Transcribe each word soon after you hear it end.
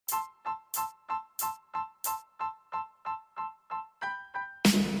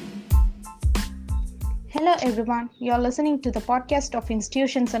Hello everyone, you're listening to the podcast of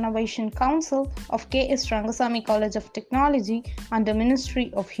Institutions Innovation Council of K.S. Rangasamy College of Technology under Ministry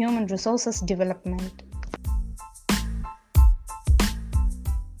of Human Resources Development.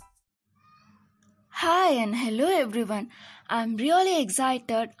 Hi and hello everyone. I'm really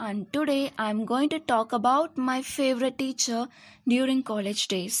excited and today I'm going to talk about my favorite teacher during college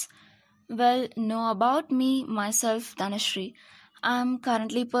days. Well, know about me, myself, Dhanashri. I'm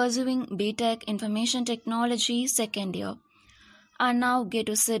currently pursuing BTech Information Technology second year. I now get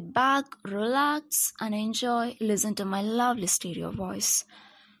to sit back, relax, and listen to my lovely stereo voice.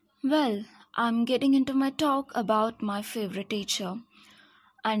 Well, I'm getting into my talk about my favorite teacher.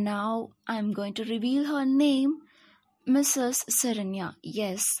 And now I'm going to reveal her name, Mrs. Serenia.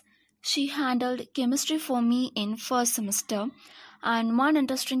 Yes, she handled chemistry for me in first semester. And one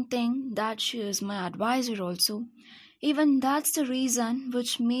interesting thing that she is my advisor also. Even that's the reason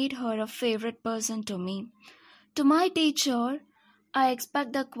which made her a favorite person to me. To my teacher, I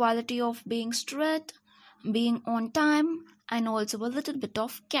expect the quality of being strict, being on time, and also a little bit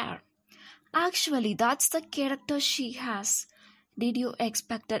of care. Actually, that's the character she has. Did you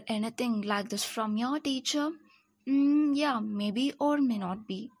expect anything like this from your teacher? Yeah, maybe or may not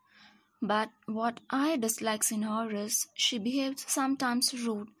be. But what I dislike in her is she behaves sometimes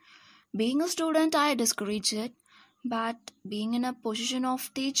rude. Being a student, I discourage it. But being in a position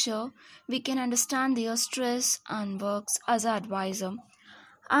of teacher, we can understand their stress and works as an advisor.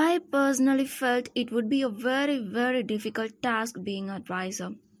 I personally felt it would be a very difficult task being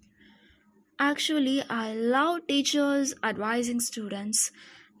advisor. Actually, I love teachers advising students.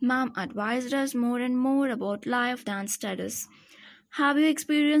 Mom advised us more and more about life than studies. Have you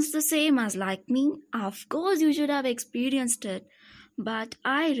experienced the same as like me? Of course, you should have experienced it. But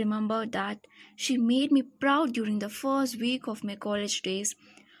I remember that she made me proud during the first week of my college days.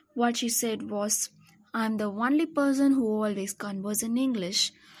 What she said was, I'm the only person who always converses in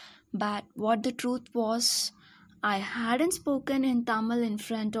English. But what the truth was, I hadn't spoken in Tamil in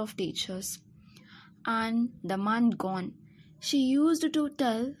front of teachers and the month gone. She used to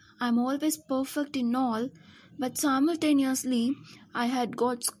tell, I'm always perfect in all, but simultaneously I had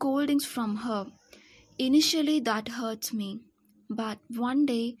got scoldings from her. Initially, that hurts me. But one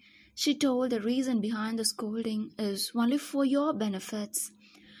day, she told the reason behind the scolding is only for your benefits.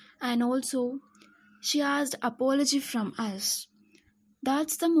 And also, she asked apology from us.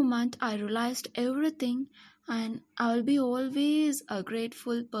 That's the moment I realized everything, and I'll be always a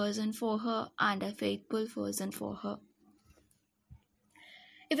grateful person for her and a faithful person for her.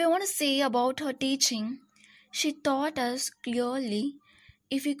 If I want to say about her teaching, she taught us clearly.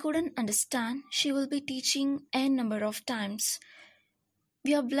 If we couldn't understand, she will be teaching n number of times.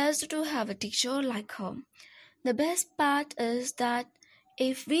 We are blessed to have a teacher like her. The best part is that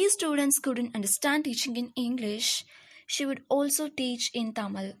if we students couldn't understand teaching in English, she would also teach in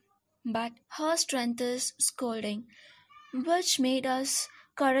Tamil. But her strength is scolding, which made us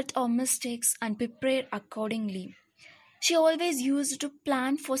correct our mistakes and prepare accordingly. She always used to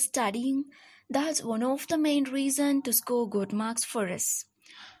plan for studying. That's one of the main reasons to score good marks for us.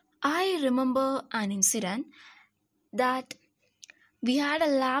 I remember an incident that we had a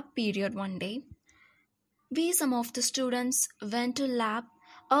lab period one day. We, some of the students, went to lab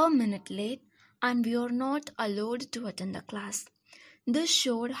a minute late and we were not allowed to attend the class. This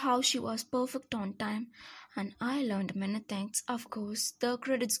showed how she was perfect on time and I learned many things. Of course, the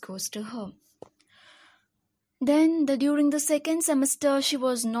credits goes to her. During the second semester, she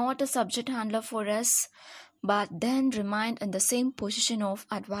was not a subject handler for us, but then remained in the same position of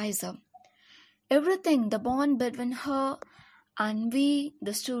advisor. Everything, the bond between her and we,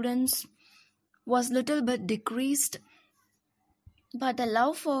 the students, was little bit decreased, but the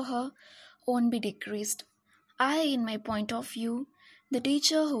love for her won't be decreased. In my point of view, the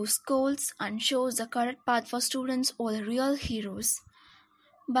teacher who scolds and shows the correct path for students are the real heroes.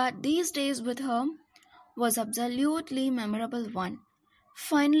 But these days with her was absolutely memorable one.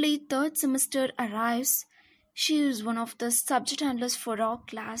 Finally, third semester arrives. She is one of the subject handlers for our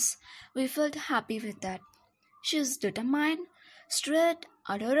class. We felt happy with that. She is determined, straight,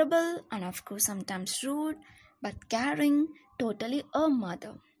 adorable, and of course sometimes rude, but caring, totally a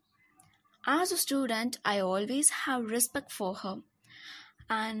mother. As a student, I always have respect for her.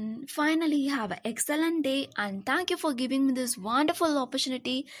 And finally, have an excellent day and thank you for giving me this wonderful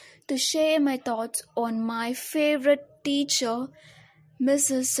opportunity to share my thoughts on my favorite teacher,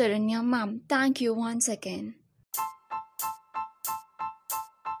 Mrs. Serenia Ma'am. Thank you once again.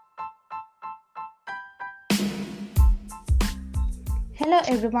 Hello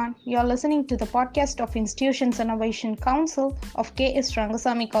everyone, you're listening to the podcast of Institutions Innovation Council of K.S.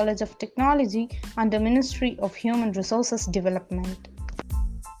 Rangasamy College of Technology under Ministry of Human Resources Development.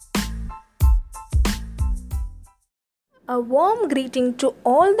 A warm greeting to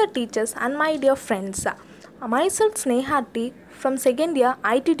all the teachers and my dear friends. Myself Snehati from second year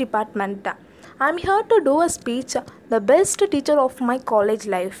IT department. I'm here to do a speech, the best teacher of my college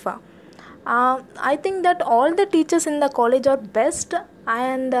life. I think that all the teachers in the college are best,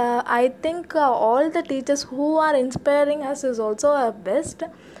 and I think all the teachers who are inspiring us is also a best.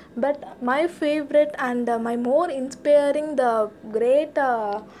 But my favorite and my more inspiring, the great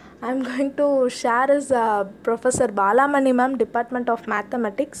I'm going to share is Professor Balamani ma'am, Department of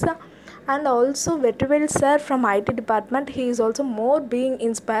Mathematics, and also Vetrivel sir from IT department. He is also more being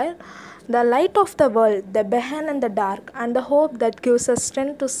inspired. The light of the world, the behind and the dark, and the hope that gives us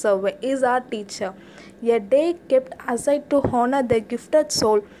strength to survey is our teacher. A day kept aside to honor the gifted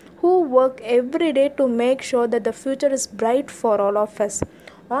soul who work every day to make sure that the future is bright for all of us.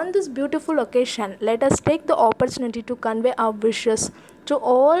 On this beautiful occasion, let us take the opportunity to convey our wishes to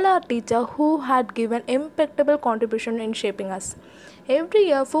all our teachers who had given impeccable contribution in shaping us. Every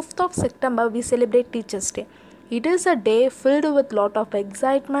year, 5th of September, we celebrate Teachers' Day. It is a day filled with lot of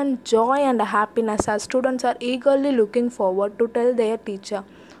excitement, joy and happiness as students are eagerly looking forward to tell their teacher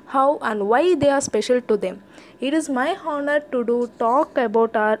how and why they are special to them. It is my honor to talk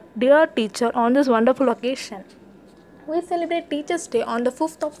about our dear teacher on this wonderful occasion. We celebrate Teachers' Day on the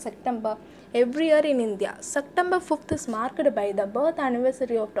 5th of September every year in India. September 5th is marked by the birth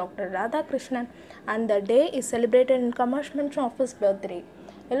anniversary of Dr. Radhakrishnan, and the day is celebrated in commemoration of his birthday.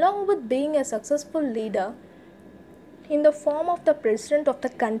 Along with being a successful leader in the form of the president of the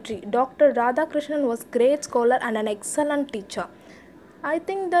country, Dr. Radhakrishnan was a great scholar and an excellent teacher. I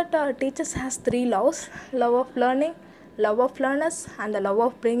think that teachers has three loves: love of learning, love of learners, and the love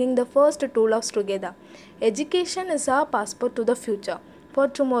of bringing the first two loves together. Education is our passport to the future. For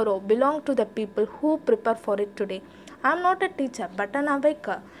tomorrow belong to the people who prepare for it today. I am not a teacher but an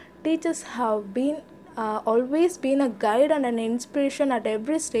awaker. Teachers have been always been a guide and an inspiration at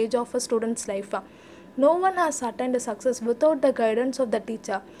every stage of a student's life. No one has attained success without the guidance of the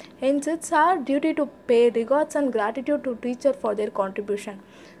teacher. Hence, it's our duty to pay regards and gratitude to teacher for their contribution.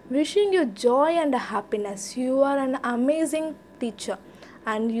 Wishing you joy and happiness. You are an amazing teacher,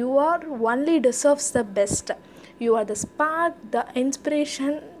 and you are only deserves the best. You are the spark, the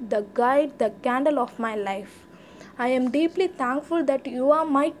inspiration, the guide, the candle of my life. I am deeply thankful that you are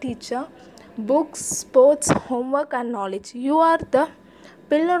my teacher. Books, sports, homework and knowledge. You are the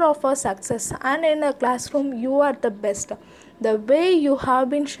pillar of our success, and in a classroom you are the best. The way you have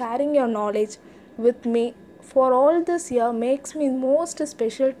been sharing your knowledge with me for all this year makes me most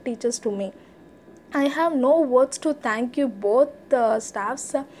special teachers to me. I have no words to thank you both the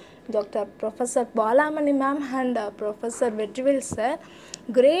staffs, Dr. Professor Balamani ma'am and Professor Vetrivel sir.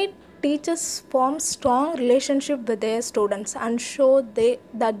 Great teachers form strong relationship with their students and show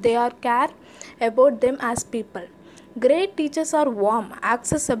that they are care about them as people. Great teachers are warm,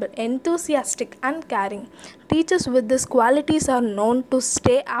 accessible, enthusiastic and caring. Teachers with these qualities are known to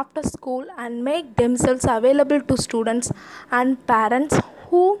stay after school and make themselves available to students and parents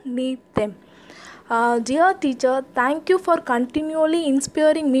who need them. Dear teacher, thank you for continually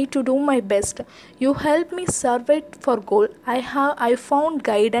inspiring me to do my best. You help me survive for goal. I found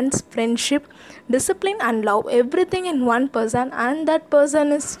guidance, friendship, discipline and love, everything in one person, and that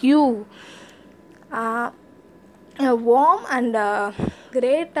person is you. A warm and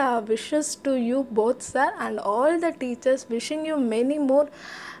great wishes to you both, sir, and all the teachers. Wishing you many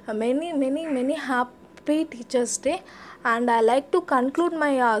happy Teachers' Day. And I like to conclude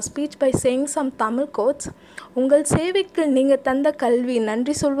my speech by saying some Tamil quotes. உங்கள் சேவைக்கு நீங்கள் தந்த கல்வி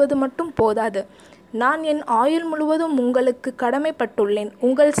நன்றி சொல்வது மட்டும் போதாது. நான் என் ஆயுள் முழுவதும் உங்களுக்கு கடமைப்பட்டுள்ளேன்.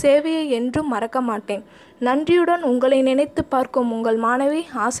 உங்கள் சேவையை என்றும் மறக்க மாட்டேன். நன்றியுடன் உங்களை நினைத்து பார்க்கும் உங்கள் மாணவி.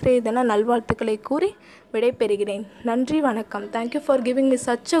 ஆசிரியர் தின நல்வாழ்த்துக்களை கூறி விடைபெறுகிறேன். நன்றி, வணக்கம். Thank you for giving me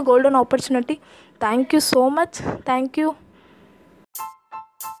such a golden opportunity. Thank you so much. Thank you.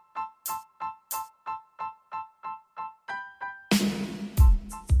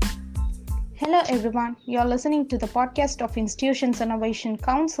 Hello everyone, you're listening to the podcast of Institutions Innovation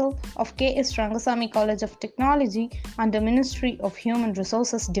Council of K.S. Rangasamy College of Technology under Ministry of Human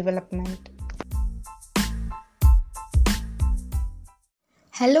Resources Development.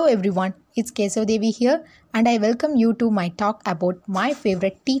 Hello everyone, it's Kesav-Devi here and I welcome you to my talk about my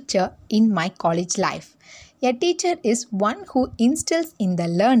favorite teacher in my college life. A teacher is one who instills in the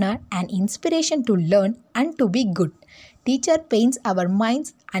learner an inspiration to learn and to be good. Teacher paints our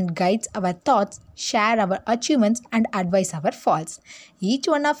minds and guides our thoughts, share our achievements and advise our faults. Each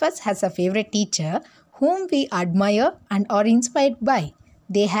one of us has a favorite teacher whom we admire and are inspired by.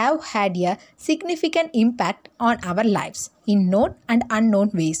 They have had a significant impact on our lives in known and unknown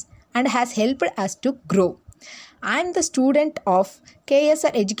ways and has helped us to grow. I am the student of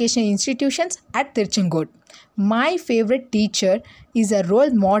KSR Education Institutions at Tirchangod. My favorite teacher is a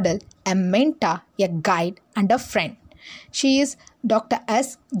role model, a mentor, a guide and a friend. She is Dr.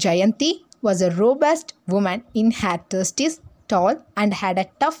 S. Jayanti, was a robust woman in her 30s, tall and had a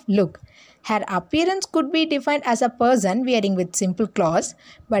tough look. Her appearance could be defined as a person wearing with simple clothes,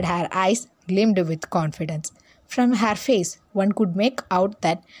 but her eyes gleamed with confidence. From her face, one could make out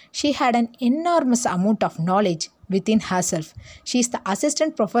that she had an enormous amount of knowledge within herself. She is the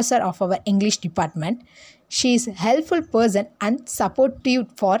assistant professor of our English department. She is a helpful person and supportive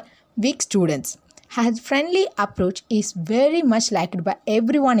for weak students. Her friendly approach is very much liked by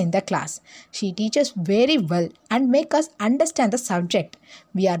everyone in the class. She teaches very well and makes us understand the subject.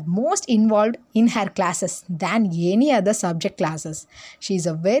 We are most involved in her classes than any other subject classes. She is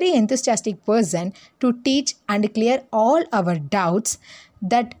a very enthusiastic person to teach and clear all our doubts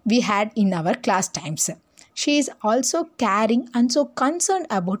that we had in our class times. She is also caring and so concerned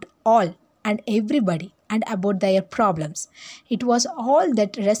about all and everybody and about their problems. It was all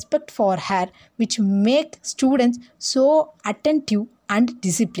that respect for her which make students so attentive and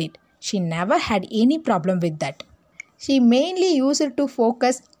disciplined. She never had any problem with that. She mainly used to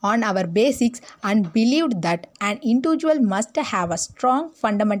focus on our basics and believed that an individual must have a strong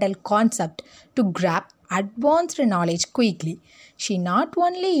fundamental concept to grasp advanced knowledge quickly. She not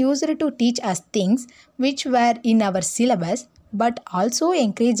only used to teach us things which were in our syllabus, but also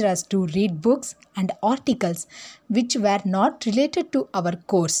encouraged us to read books and articles which were not related to our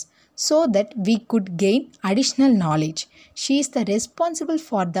course so that we could gain additional knowledge. She is the responsible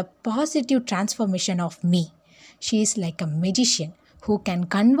for the positive transformation of me. She is like a magician who can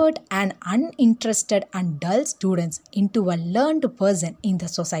convert an uninterested and dull student into a learned person in the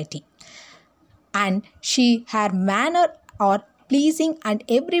society. And her manner are pleasing and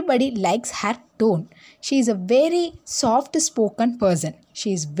everybody likes her tone. She is a very soft spoken person.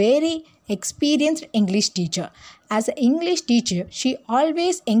 She is very experienced English teacher. As an English teacher, she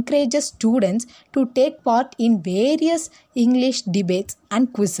always encourages students to take part in various English debates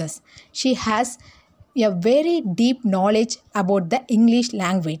and quizzes. She has a very deep knowledge about the English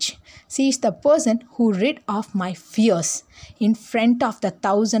language. She is the person who rid of my fears in front of the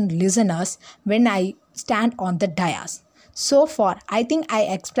 1,000 listeners when I stand on the dais. So far, I think I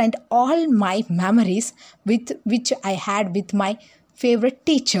explained all my memories with which I had with my favorite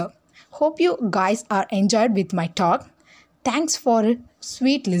teacher. Hope you guys are enjoyed with my talk. Thanks for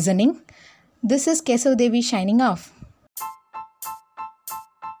sweet listening. This is Kesav Devi signing off.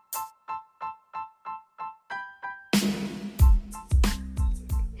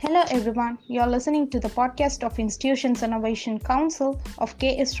 Hello everyone, you're listening to the podcast of Institutions Innovation Council of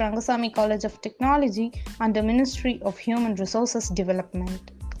K.S. Rangasamy College of Technology under Ministry of Human Resources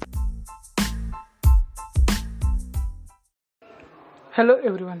Development. Hello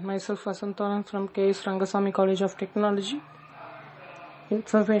everyone, myself Vasantaran from K.S. Rangasamy College of Technology,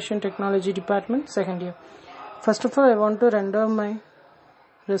 Information Technology Department, second year. First of all, I want to render my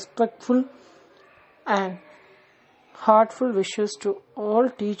respectful and heartful wishes to all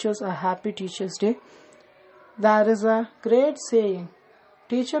teachers a happy Teachers' Day. There is a great saying,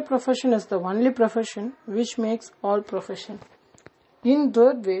 teacher profession is the only profession which makes all profession. In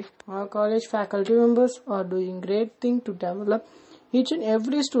that way, our college faculty members are doing great thing to develop each and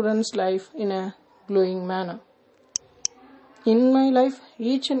every student's life in a glowing manner. In my life,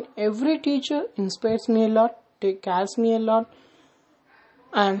 each and every teacher inspires me a lot, takes care of me a lot,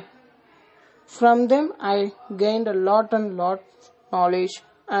 and from them I gained a lot knowledge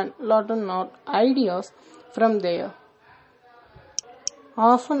and lot ideas from there.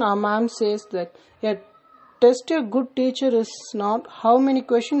 Often our ma'am says that a test a good teacher is not how many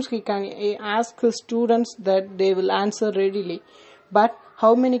questions he can ask his students that they will answer readily, but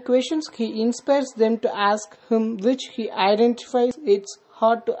how many questions he inspires them to ask him which he identifies it's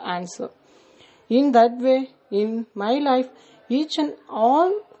hard to answer. In that way, in my life, each and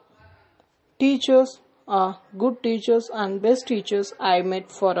all teachers are good teachers and best teachers I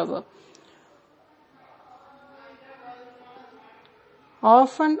met forever.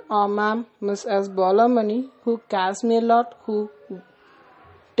 Often our ma'am, Miss S. Balamani, who cares me a lot, who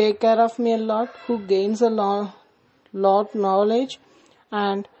take care of me a lot, who gains a lot knowledge,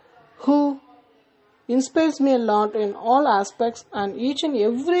 and who inspires me a lot in all aspects, and each and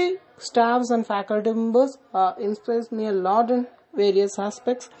every staffs and faculty members inspires me a lot in various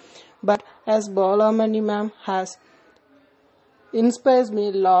aspects, but as Bolamani ma'am has inspires me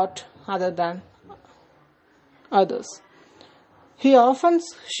a lot other than others. She often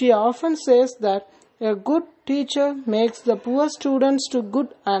says that a good teacher makes the poor students to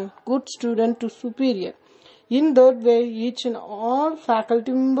good and good student to superior. In that way, each and all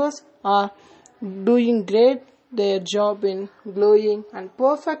faculty members are doing great their job in glowing and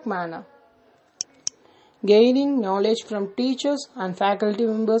perfect manner. Gaining knowledge from teachers and faculty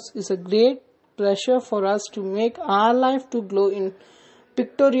members is a great pleasure for us to make our life to glow in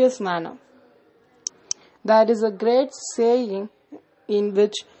pictorial manner. That is a great saying in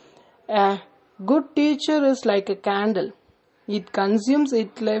which a good teacher is like a candle. It consumes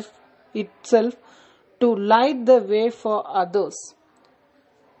itself to light the way for others.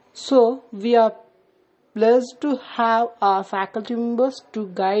 So, we are blessed to have our faculty members to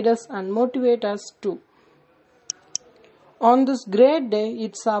guide us and motivate us too. On this great day,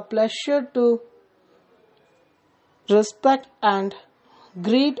 it's our pleasure to respect and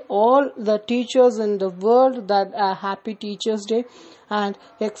greet all the teachers in the world that are Happy Teachers Day, and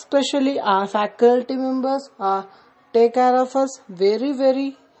especially our faculty members take care of us very,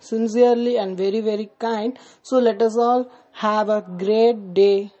 very sincerely and very, very kind. So let us all have a great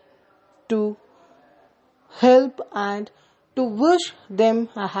day to help and to wish them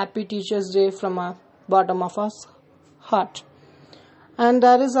a Happy Teachers Day from our bottom of our heart. And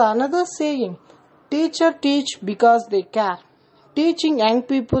there is another saying, teacher teach because they care. Teaching young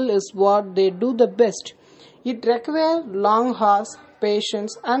people is what they do the best. It requires long hours,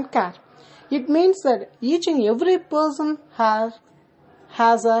 patience and care. It means that each and every person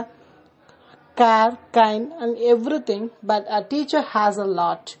has a care, kind and everything, but a teacher has a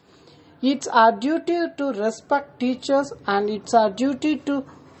lot. It's our duty to respect teachers, and it's our duty to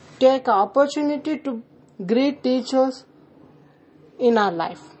take opportunity to greet teachers in our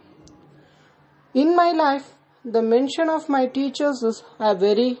life. In my life, the mention of my teachers is a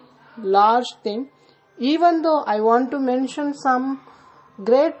very large thing. Even though I want to mention some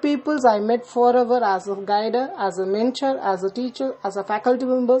great peoples I met forever as a guider, as a mentor, as a teacher, as a faculty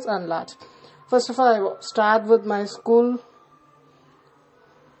members and lot. First of all, I start with my school,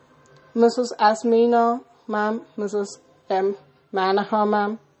 Mrs. Asmina ma'am, Mrs. M. Manaha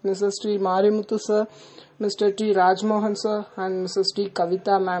ma'am, Mrs. T. Marimuthu sir, Mr. T. Rajmohan sir and Mrs. T.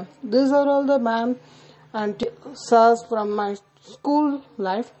 Kavita ma'am. These are all the ma'am and sirs from my school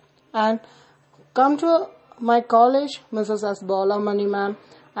life. And come to my college, Mrs. S. Bolamani ma'am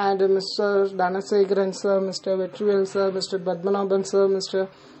and Mr. Dhanasekaran sir, Mr. Vetrivel sir, Mr. Padmanabhan sir, Mr.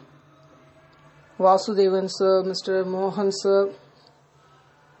 Vasudevan sir, Mr. Mohan sir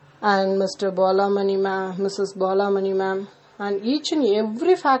and Mr. Bolamani ma'am, Mrs. Bolamani ma'am, and each and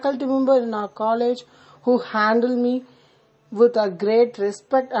every faculty member in our college who handle me with a great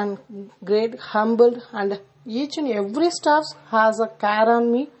respect and great humble, and each and every staff has a care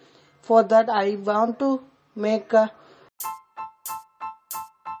on me. For that I want to make a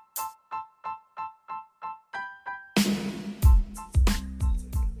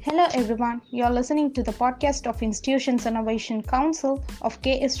Hello everyone, you are listening to the podcast of Institutions Innovation Council of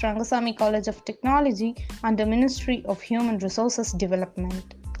K.S. Rangasamy College of Technology under Ministry of Human Resources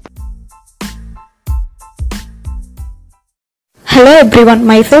Development. Hello everyone,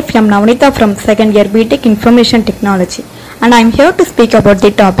 myself am Navnita from second year BTech Information Technology, and I am here to speak about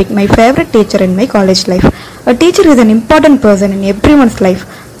the topic my favorite teacher in my college life. A teacher is an important person in everyone's life.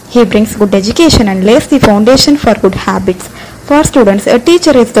 He brings good education and lays the foundation for good habits. For students, a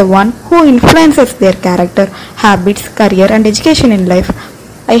teacher is the one who influences their character, habits, career and education in life.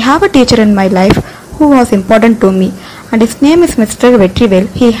 I have a teacher in my life who was important to me, and his name is Mr. Vetrivel.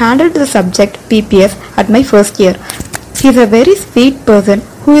 He handled the subject PPS at my first year. He is a very sweet person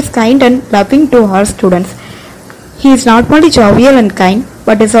who is kind and loving to all students. He is not only jovial and kind,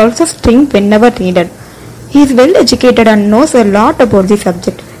 but is also strict whenever needed. He is well educated and knows a lot about the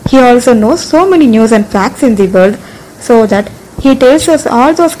subject. He also knows so many news and facts in the world, so that he tells us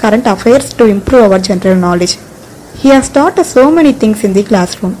all those current affairs to improve our general knowledge. He has taught us so many things in the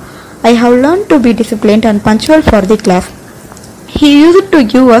classroom. I have learned to be disciplined and punctual for the class. He used to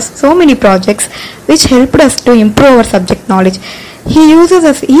give us so many projects which helped us to improve our subject knowledge. He uses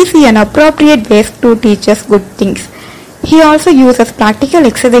us easy and appropriate ways to teach us good things. He also uses practical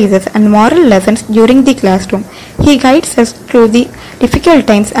exercises and moral lessons during the classroom. He guides us through the difficult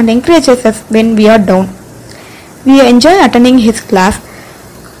times and encourages us when we are down. We enjoy attending his class.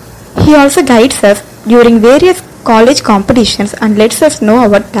 He also guides us during various college competitions and lets us know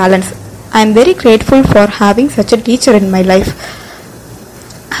our talents. I am very grateful for having such a teacher in my life.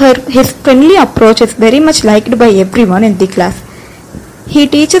 His friendly approach is very much liked by everyone in the class. He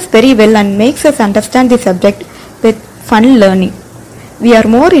teaches very well and makes us understand the subject with fun learning. We are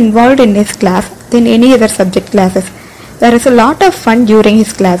more involved in his class than any other subject classes. There is a lot of fun during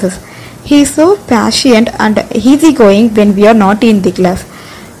his classes. He is so passionate and easygoing when we are not in the class.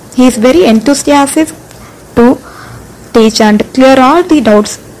 He is very enthusiastic to teach and clear all the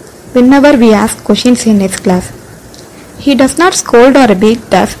doubts whenever we ask questions in his class. He does not scold or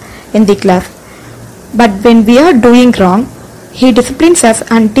beat us in the class, but when we are doing wrong, he disciplines us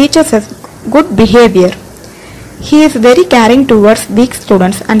and teaches us good behavior. He is very caring towards weak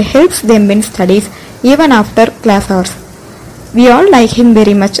students and helps them in studies even after class hours. We all like him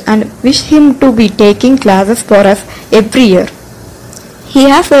very much and wish him to be taking classes for us every year. He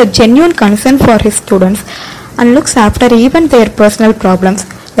has a genuine concern for his students and looks after even their personal problems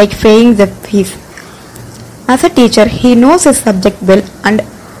like paying the fees. As a teacher, he knows his subject well and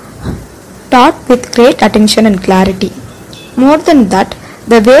taught with great attention and clarity. More than that,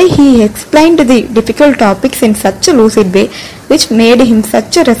 the way he explained the difficult topics in such a lucid way which made him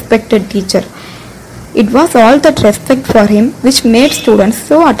such a respected teacher. It was all that respect for him which made students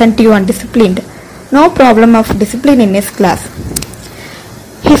so attentive and disciplined. No problem of discipline in his class.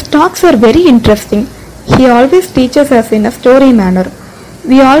 His talks are very interesting. He always teaches us in a story manner.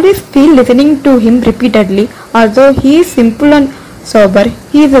 We always feel listening to him repeatedly. Although he is simple and sober,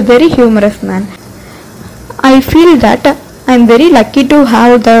 he is a very humorous man. I feel that I am very lucky to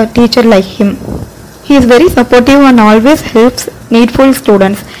have the teacher like him. He is very supportive and always helps needful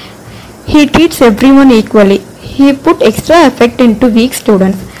students. He treats everyone equally. He put extra effort into weak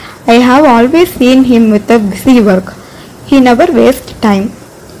students. I have always seen him with a busy work. He never wastes time.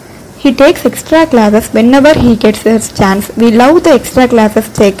 He takes extra classes whenever he gets a chance. We love the extra classes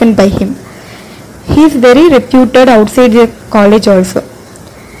taken by him. He is very reputed outside the college also.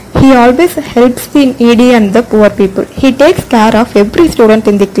 He always helps the needy and the poor people. He takes care of every student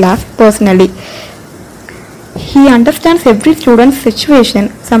in the class personally. He understands every student's situation.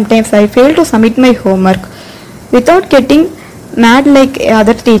 Sometimes I fail to submit my homework. Without getting mad like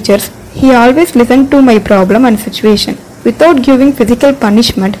other teachers, he always listens to my problem and situation. Without giving physical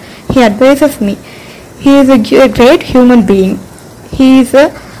punishment, he advises me. He is a great human being. He is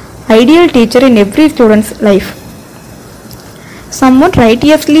an ideal teacher in every student's life. Someone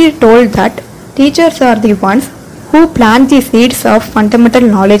righteously told that teachers are the ones who plant the seeds of fundamental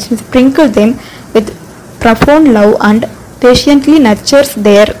knowledge and sprinkle them with profound love and patiently nurtures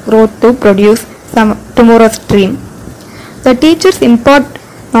their growth to produce tomorrow's dream. The teachers impart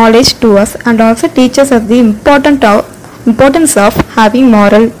knowledge to us and also teaches us the importance of having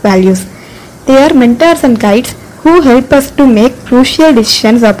moral values. They are mentors and guides who help us to make crucial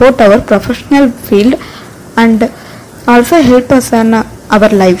decisions about our professional field and also help us in our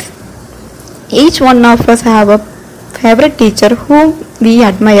lives. Each one of us have a favorite teacher whom we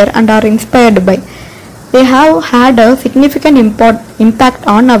admire and are inspired by. They have had a significant impact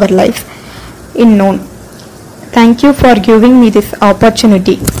on our lives in known. Thank you for giving me this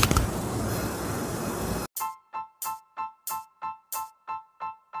opportunity.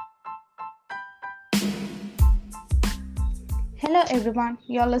 Hello everyone,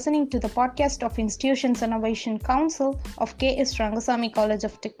 you are listening to the podcast of Institutions Innovation Council of K.S. Rangasamy College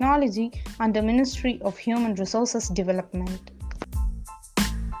of Technology under Ministry of Human Resources Development.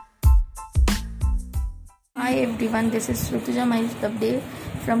 Hi everyone, this is Rutuja Mahistabde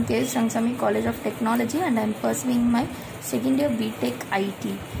from K.S. Rangasamy College of Technology and I am pursuing my second year BTech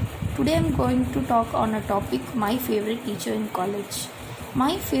IT. Today I am going to talk on a topic, my favorite teacher in college.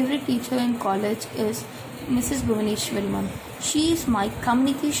 My favorite teacher in college is Mrs. Bhuvaneshwari ma'am. She is my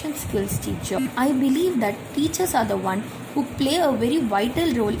communication skills teacher. I believe that teachers are the one who play a very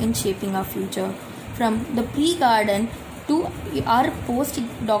vital role in shaping our future. From the pre-garden to our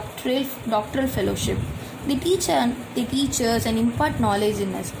post-doctoral fellowship. They teach us and impart knowledge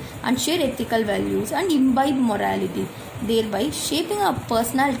in us and share ethical values and imbibe morality, thereby shaping our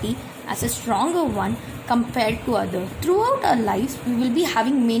personality as a stronger one compared to others. Throughout our lives, we will be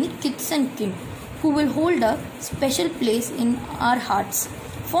having many kiths and kin who will hold a special place in our hearts.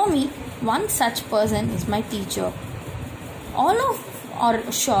 For me, one such person is my teacher. All of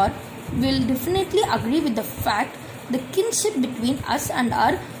our sure will definitely agree with the fact the kinship between us and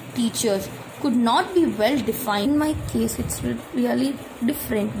our teachers could not be well defined. In my case, it's really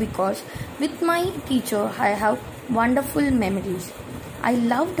different because with my teacher, I have wonderful memories. I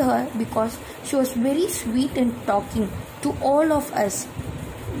loved her because she was very sweet in talking to all of us.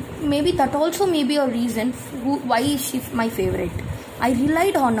 Maybe that also may be a reason why is she my favorite. I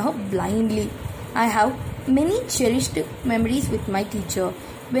relied on her blindly. I have many cherished memories with my teacher.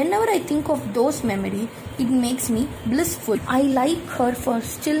 Whenever I think of those memories, it makes me blissful. I like her for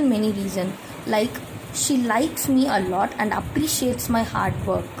still many reasons. Like, she likes me a lot and appreciates my hard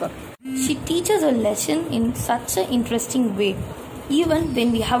work. She teaches a lesson in such an interesting way. Even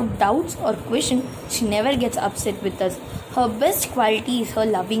when we have doubts or questions, she never gets upset with us. Her best quality is her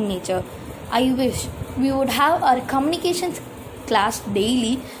loving nature. I wish we would have our communications class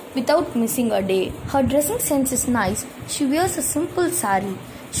daily without missing a day. Her dressing sense is nice. She wears a simple sari.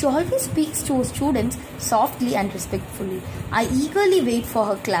 She always speaks to her students softly and respectfully. I eagerly wait for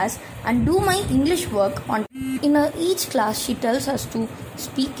her class and do my English work on. In each class, she tells us to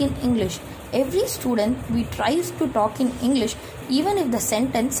speak in English. Every student we tries to talk in English even if the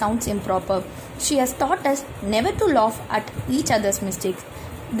sentence sounds improper. She has taught us never to laugh at each other's mistakes.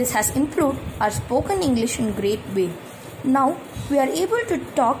 This has improved our spoken English in a great way. Now we are able to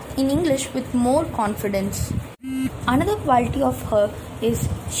talk in English with more confidence. Another quality of her is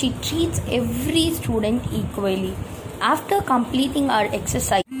she treats every student equally. After completing our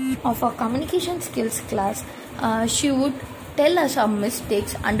exercise of our communication skills class, she would tell us our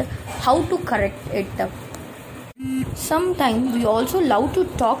mistakes and how to correct it. Sometimes we also love to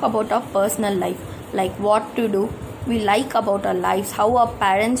talk about our personal life, like what to do, we like about our lives, how our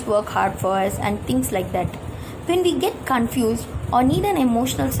parents work hard for us, and things like that. When we get confused or need an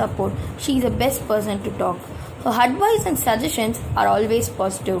emotional support, she is the best person to talk. Her advice and suggestions are always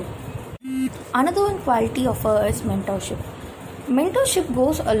positive. Another one quality of her is mentorship. Mentorship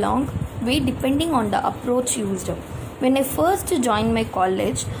goes a long way depending on the approach used. When I first joined my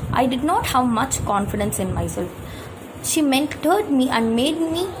college, I did not have much confidence in myself. She mentored me and made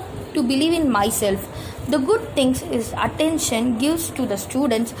me to believe in myself. The good things is attention gives to the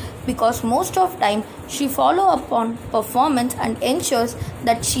students because most of time she follow up on performance and ensures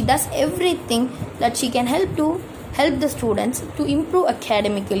that she does everything that she can help the students to improve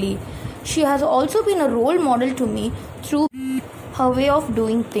academically. She has also been a role model to me through her way of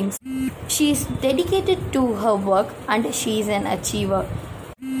doing things. She is dedicated to her work and she is an achiever.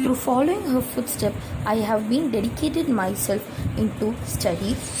 Through following her footsteps, I have been dedicated myself into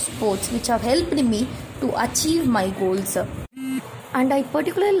studies, sports, which have helped me to achieve my goals. And I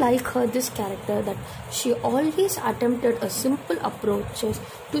particularly like her this character that she always attempted a simple approaches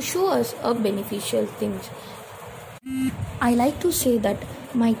to show us a beneficial things. I like to say that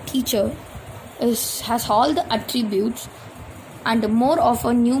my teacher has all the attributes and more of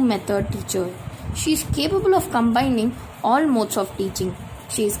a new method teacher. She is capable of combining all modes of teaching.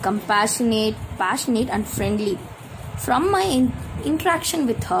 She is compassionate, passionate and friendly. From my interaction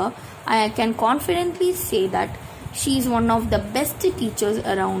with her, I can confidently say that she is one of the best teachers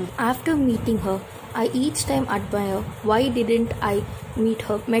around. After meeting her, I each time admire why didn't I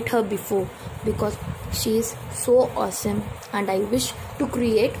met her before, because she is so awesome and I wish to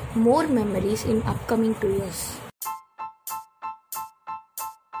create more memories in upcoming 2 years.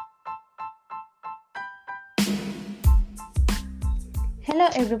 Hello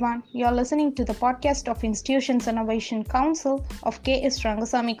everyone, you are listening to the podcast of Institutions Innovation Council of K.S.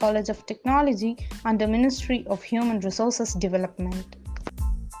 Rangasamy College of Technology under Ministry of Human Resources Development.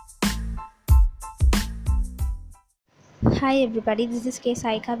 Hi everybody, this is K.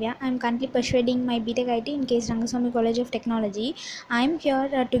 Sai Kavya. I am currently pursuing my BTech IT in K.S. Rangasamy College of Technology. I am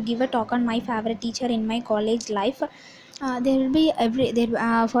here to give a talk on my favorite teacher in my college life. There will be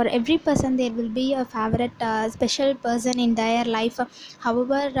for every person there will be a favorite special person in their life.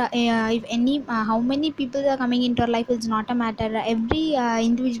 However, if any how many people are coming into our life is not a matter. Every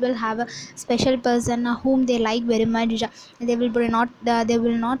individual have a special person whom they like very much. They will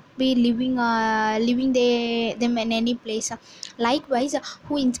not be living them in any place. Likewise,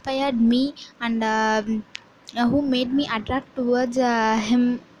 who inspired me and who made me attract towards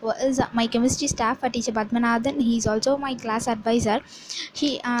him was my chemistry staff teacher Padmanathan. He is also my class advisor.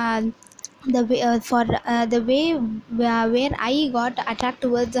 He the way the way where I got attracted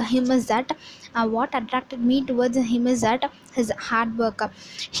towards him is that what attracted me towards him is that his hard work.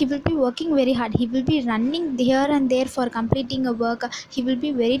 He will be working very hard. He will be running here and there for completing a work. He will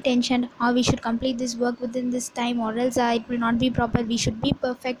be very tensioned. We should complete this work within this time, or else it will not be proper. We should be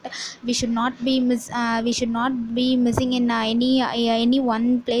perfect. We should not be missing in any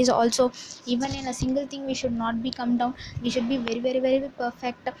one place. Also, even in a single thing, we should not be come down. We should be very very very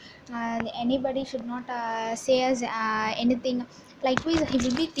perfect. Anybody should not say us anything. Likewise, he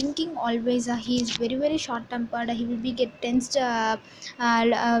will be thinking always. He is very very short tempered. He will be get tensed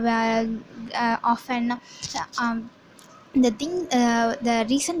often. the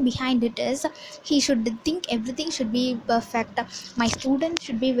reason behind it is he should think everything should be perfect. My student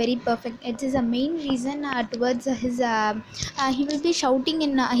should be very perfect. It is a main reason towards his he will be shouting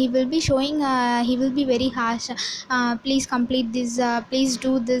in he will be showing he will be very harsh. Please complete this, please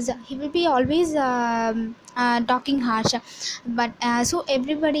do this. He will be always talking harsh, but so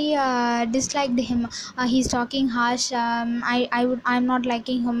everybody disliked him. He's talking harsh. I'm not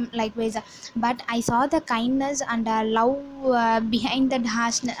liking him likewise. But I saw the kindness and love behind that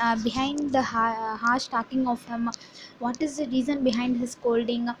harsh, behind the harsh talking of him. What is the reason behind his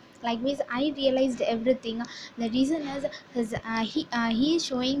scolding? Likewise, I realized everything. The reason is he is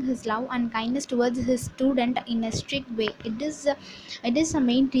showing his love and kindness towards his student in a strict way. It is the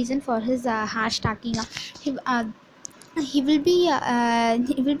main reason for his harsh talking. He, he will be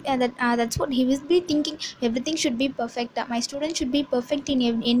that's what he will be thinking. Everything should be perfect. My student should be perfect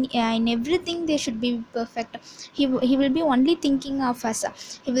in everything. They should be perfect. He will be only thinking of us.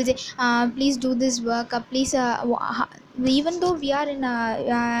 He will say, please do this work, please even though we are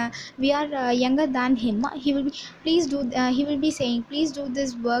younger than him. He will be, please do he will be saying, please do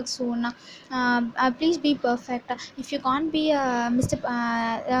this work soon. Please be perfect. If you can't be Mr.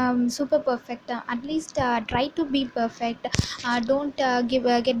 Super perfect, at least try to be perfect. Don't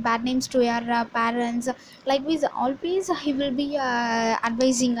get bad names to your parents. Likewise, always he will be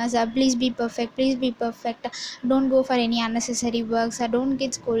advising us, please be perfect, please be perfect. Don't go for any unnecessary works. Don't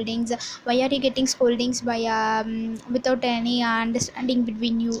get scoldings. Why are you getting scoldings by without any understanding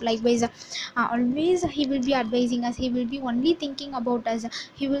between you? Likewise, always he will be advising us. He will be only thinking about us.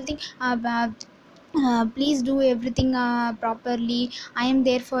 He will think, please do everything properly. I am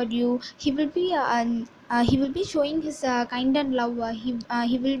there for you. He will be showing his kind and love.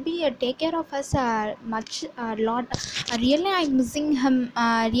 He will be take care of us much lot. Really, I'm missing him.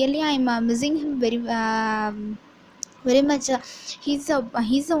 Really, I'm missing him very much. He's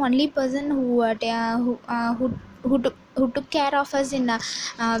the only person who took care of us in a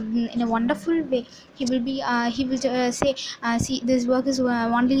wonderful way. He will say, see, this work is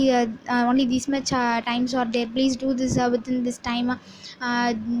only this much times are there. Please do this within this time.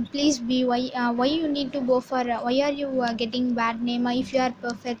 uh, Please be, why you need to go for why are you getting bad name if you are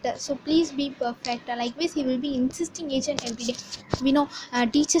perfect? So please be perfect. Likewise, he will be insisting each and every day. We know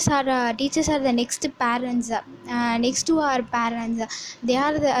teachers are the next parents, next to our parents. They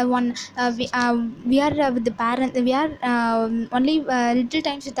are the one. We are with the parents. We are only little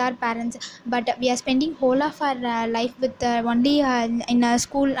times with our parents, but we are spending whole of our life with only in a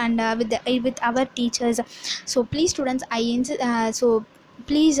school and with our teachers. So please, students,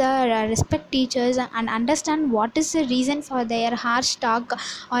 please respect teachers and understand what is the reason for their harsh talk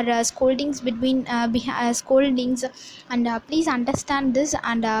or scoldings scoldings. And please understand this,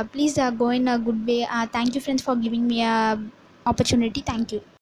 and please go in a good way. Thank you, friends, for giving me a opportunity. Thank you.